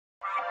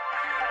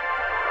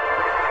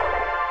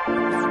Hey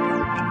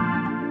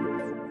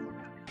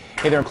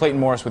there, I'm Clayton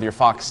Morris with your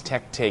Fox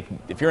Tech Take.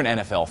 If you're an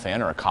NFL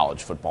fan or a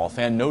college football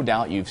fan, no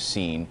doubt you've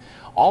seen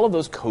all of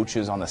those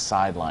coaches on the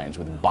sidelines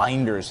with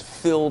binders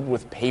filled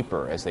with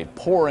paper as they're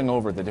poring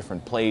over the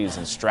different plays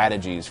and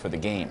strategies for the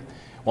game.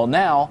 Well,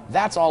 now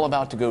that's all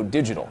about to go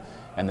digital.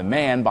 And the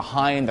man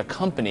behind the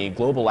company,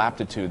 Global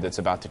Aptitude, that's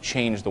about to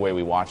change the way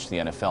we watch the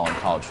NFL and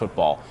college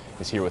football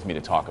is here with me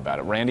to talk about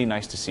it. Randy,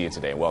 nice to see you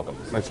today. Welcome.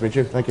 Nice to meet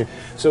you. Thank you.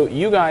 So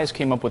you guys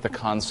came up with the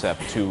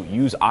concept to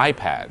use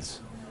iPads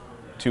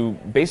to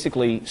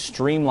basically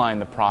streamline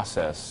the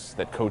process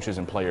that coaches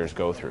and players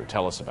go through.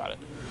 Tell us about it.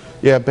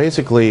 Yeah,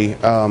 basically,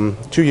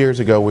 2 years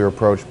ago we were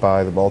approached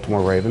by the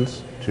Baltimore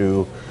Ravens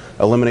to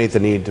eliminate the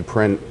need to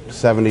print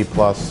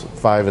 70-plus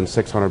 500- and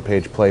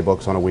 600-page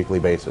playbooks on a weekly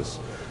basis.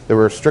 They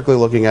were strictly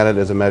looking at it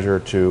as a measure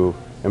to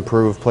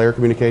improve player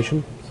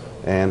communication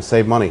and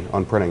save money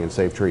on printing and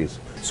save trees.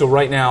 So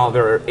right now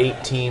there are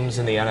 8 teams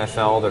in the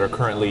NFL that are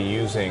currently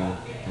using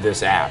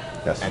this app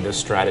and this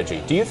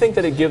strategy. Do you think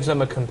that it gives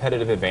them a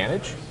competitive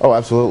advantage? Oh,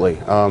 absolutely.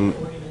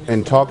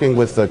 In talking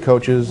with the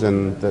coaches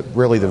and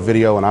really the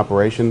video and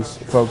operations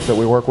folks that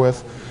we work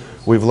with,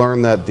 we've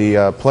learned that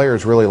the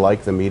players really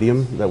like the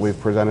medium that we've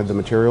presented the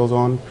materials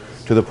on,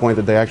 to the point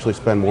that they actually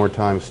spend more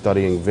time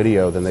studying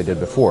video than they did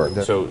before.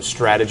 So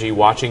strategy,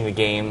 watching the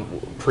game,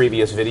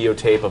 previous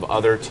videotape of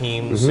other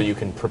teams so you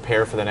can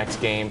prepare for the next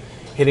game,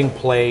 hitting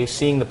play,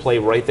 seeing the play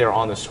right there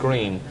on the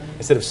screen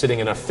instead of sitting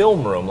in a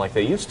film room like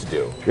they used to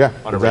do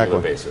on a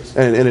regular basis.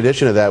 And in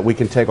addition to that, we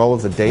can take all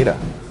of the data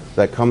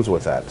that comes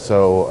with that.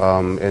 So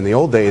in the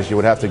old days, you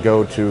would have to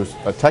go to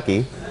a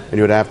techie and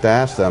you would have to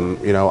ask them,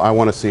 you know, I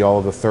want to see all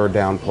of the third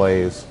down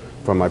plays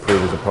from my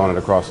previous opponent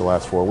across the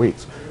last 4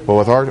 weeks. But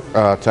with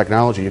our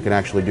technology, you can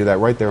actually do that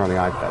right there on the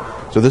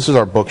iPad. So this is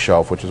our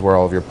bookshelf, which is where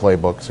all of your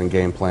playbooks and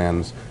game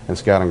plans and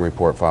scouting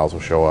report files will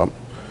show up.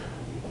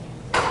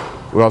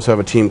 We also have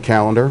a team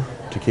calendar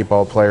to keep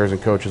all players and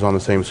coaches on the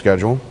same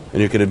schedule.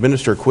 And you can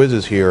administer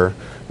quizzes here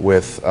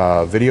with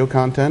video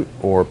content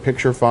or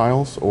picture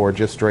files or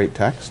just straight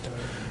text.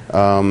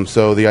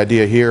 So the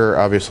idea here,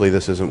 obviously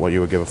this isn't what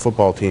you would give a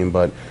football team,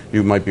 but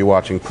you might be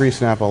watching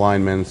pre-snap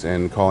alignments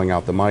and calling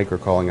out the mic or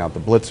calling out the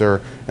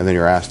blitzer, and then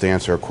you're asked to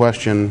answer a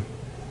question.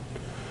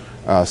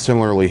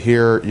 Similarly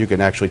here, you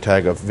can actually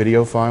tag a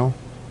video file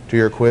to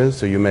your quiz,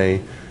 so you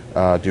may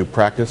do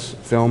practice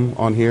film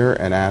on here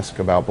and ask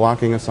about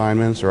blocking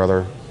assignments or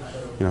other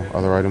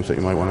items that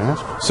you might want to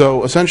ask.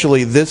 So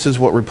essentially, this is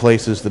what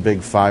replaces the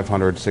big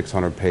 500,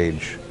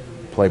 600-page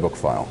playbook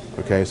file.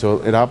 Okay,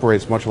 so it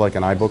operates much like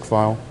an iBook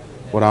file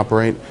would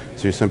operate.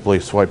 So you simply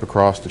swipe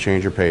across to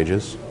change your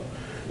pages.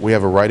 We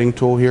have a writing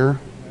tool here,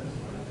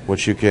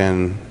 which you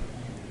can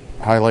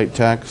highlight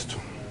text,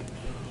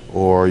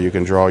 or you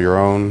can draw your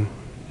own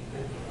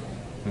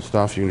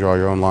stuff. You can draw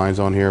your own lines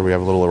on here. We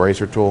have a little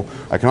eraser tool.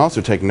 I can also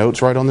take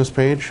notes right on this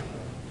page.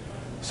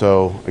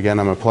 So again,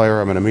 I'm a player,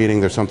 I'm in a meeting,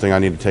 there's something I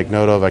need to take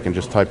note of, I can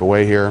just type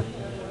away here.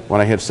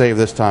 When I hit save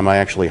this time, I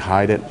actually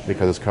hide it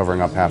because it's covering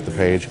up half the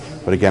page.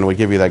 But again, we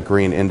give you that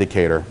green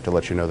indicator to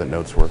let you know that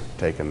notes were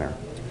taken there.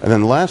 And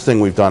then the last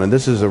thing we've done, and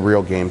this is a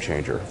real game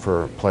changer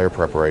for player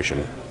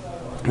preparation.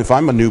 If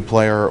I'm a new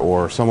player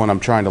or someone I'm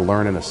trying to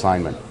learn an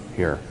assignment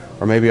here,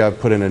 or maybe I've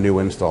put in a new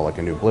install, like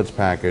a new blitz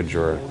package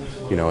or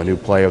a new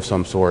play of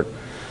some sort,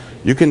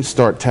 you can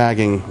start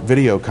tagging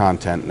video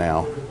content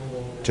now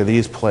to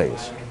these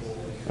plays.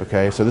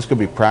 Okay, so this could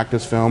be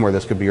practice film, or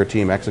this could be your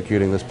team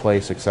executing this play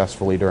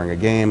successfully during a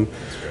game.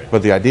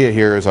 But the idea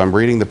here is I'm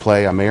reading the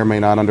play, I may or may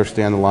not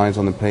understand the lines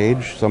on the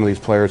page. Some of these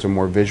players are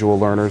more visual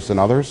learners than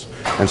others,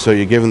 and so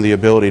you give them the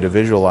ability to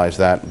visualize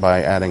that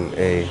by adding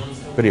a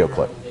video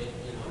clip.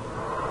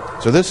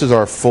 So this is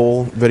our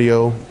full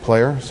video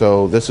player.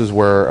 So this is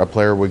where a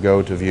player would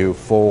go to view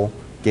full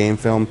game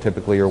film.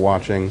 Typically you're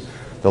watching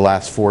the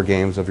last 4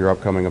 games of your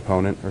upcoming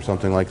opponent or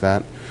something like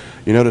that.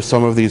 You notice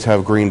some of these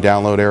have green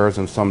download errors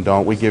and some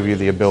don't. We give you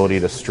the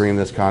ability to stream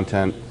this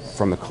content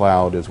from the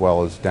cloud as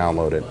well as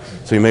download it.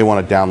 So you may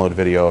want to download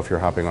video if you're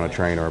hopping on a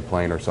train or a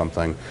plane or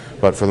something,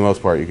 but for the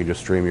most part you can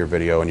just stream your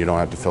video and you don't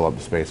have to fill up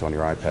the space on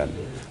your iPad.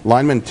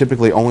 Linemen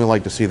typically only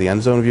like to see the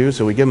end zone view,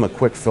 so we give them a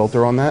quick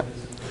filter on that.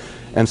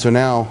 And so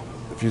now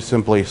if you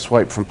simply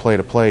swipe from play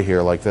to play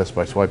here like this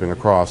by swiping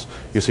across,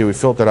 you see we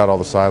filtered out all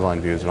the sideline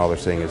views and all they're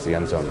seeing is the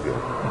end zone view.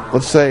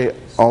 Let's say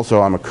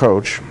also I'm a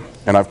coach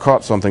and I've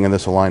caught something in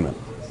this alignment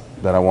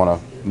that I want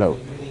to note.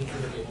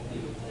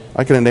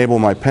 I can enable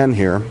my pen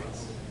here,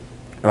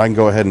 and I can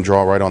go ahead and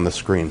draw right on the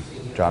screen,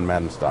 John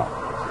Madden style.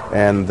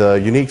 And the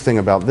unique thing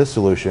about this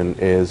solution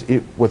is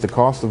with the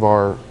cost of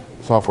our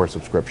software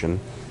subscription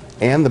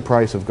and the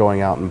price of going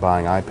out and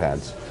buying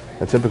iPads,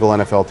 a typical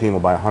NFL team will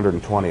buy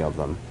 120 of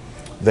them.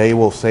 They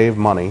will save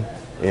money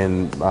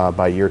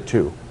by year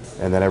 2,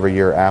 and then every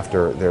year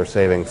after they're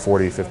saving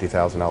 $40,000 to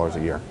 $50,000 a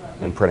year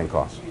in printing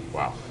costs.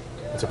 Wow.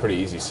 It's a pretty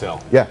easy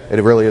sell. Yeah, it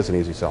really is an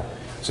easy sell.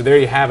 So there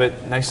you have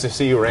it. Nice to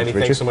see you, Randy. Nice to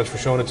meet you. Thanks so much for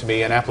showing it to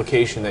me. An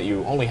application that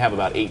you only have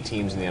about 8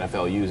 teams in the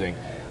NFL using.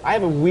 I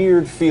have a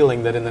weird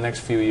feeling that in the next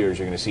few years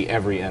you're going to see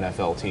every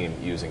NFL team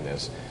using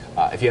this.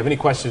 If you have any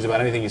questions about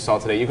anything you saw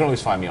today, you can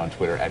always find me on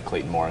Twitter at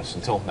Clayton Morris.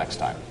 Until next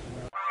time.